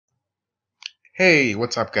Hey,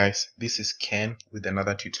 what's up guys? This is Ken with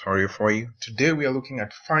another tutorial for you. Today we are looking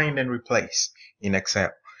at find and replace in Excel,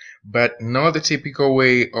 but not the typical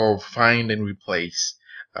way of find and replace,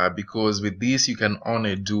 because with this you can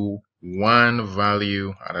only do one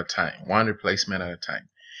value at a time, one replacement at a time.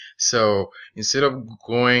 So instead of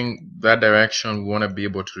going that direction, we want to be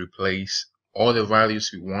able to replace all the values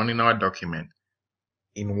we want in our document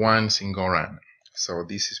in one single run. So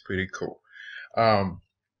this is pretty cool.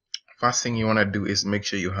 First thing you want to do is make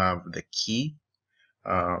sure you have the key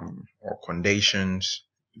or conditions,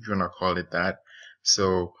 if you want to call it that.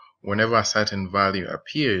 So whenever a certain value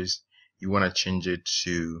appears, you want to change it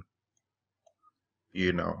to,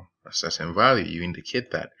 a certain value. You indicate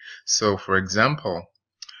that. So for example,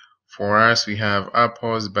 for us, we have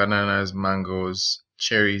apples, bananas, mangoes,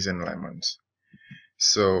 cherries, and lemons.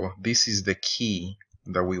 So this is the key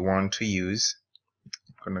that we want to use.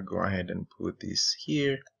 I'm going to go ahead and put this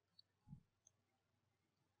here.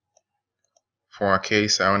 For our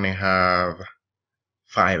case, I only have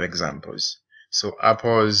 5 examples. So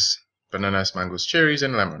apples, bananas, mangoes, cherries,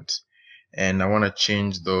 and lemons. And I want to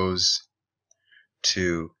change those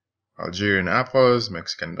to Algerian apples,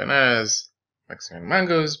 Mexican bananas, Mexican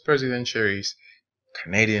mangoes, Brazilian cherries,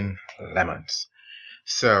 Canadian lemons.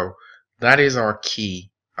 So that is our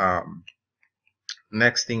key.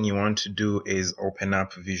 Next thing you want to do is open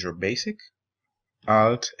up Visual Basic,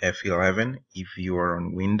 Alt F11 if you are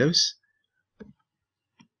on Windows.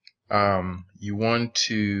 You want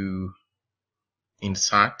to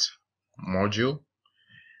insert module,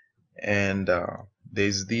 and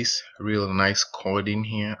there's this real nice code in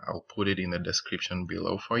here. I'll put it in the description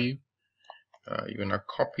below for you. You're gonna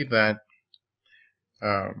copy that,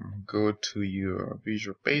 go to your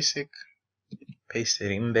Visual Basic, paste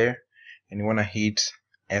it in there, and you want to hit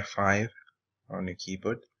F5 on your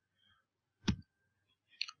keyboard,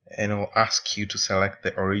 and it will ask you to select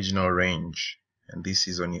the original range. And this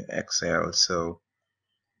is on your Excel, so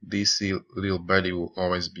this little buddy will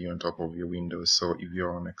always be on top of your windows, so if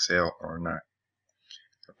you're on Excel or not.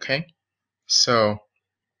 Okay, so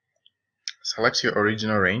select your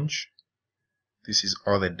original range. This is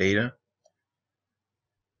all the data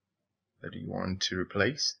that you want to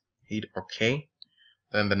replace. Hit OK.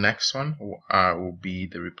 Then the next one will be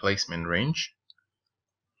the replacement range.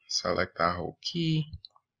 Select that whole key.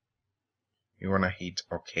 You want to hit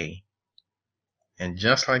OK. And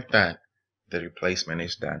just like that, the replacement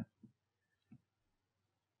is done.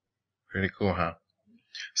 Pretty cool, huh?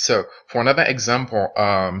 So for another example,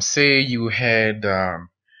 say you had a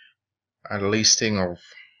listing of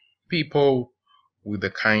people with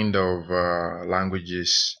the kind of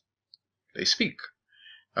languages they speak.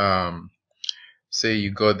 Say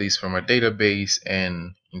you got this from a database,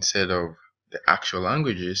 and instead of the actual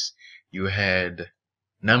languages, you had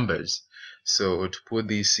numbers. So to put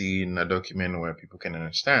this in a document where people can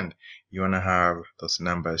understand, you want to have those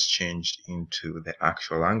numbers changed into the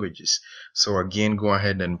actual languages. So again, go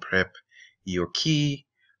ahead and prep your key.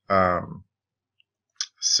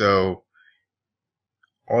 So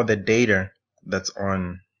all the data that's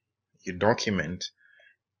on your document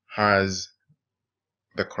has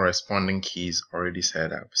the corresponding keys already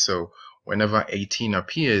set up. So whenever 18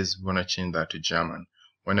 appears, we want to change that to German.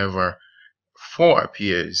 Whenever 4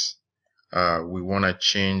 appears, we want to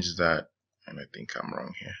change that, and I think I'm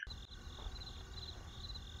wrong here.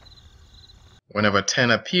 Whenever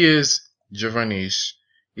 10 appears, Javanese,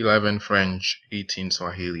 11 French, 18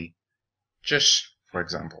 Swahili, just for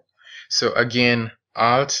example. So again,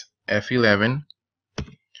 Alt F11.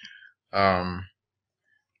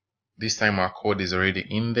 This time our code is already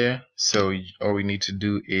in there, so all we need to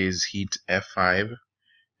do is hit F5,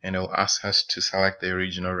 and it'll ask us to select the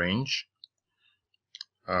original range.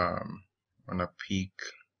 On a peak,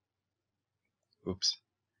 all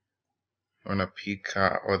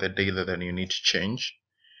the data that you need to change.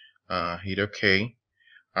 Hit OK.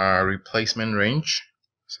 Replacement range,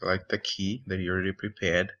 select the key that you already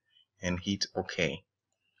prepared and hit OK.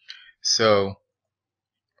 So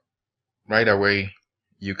right away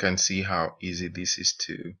you can see how easy this is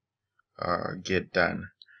to get done.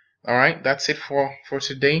 Alright, that's it for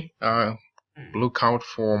today. Look out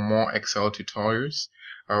for more Excel tutorials.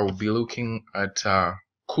 I will be looking at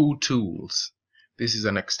KuTools. This is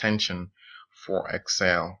an extension for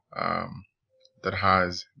Excel that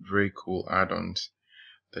has very cool add-ons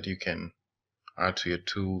that you can add to your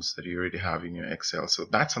tools that you already have in your Excel. So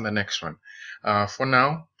that's on the next one. For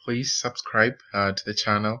now, please subscribe to the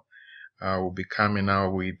channel. We'll be coming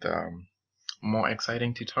out with more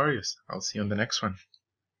exciting tutorials. I'll see you on the next one.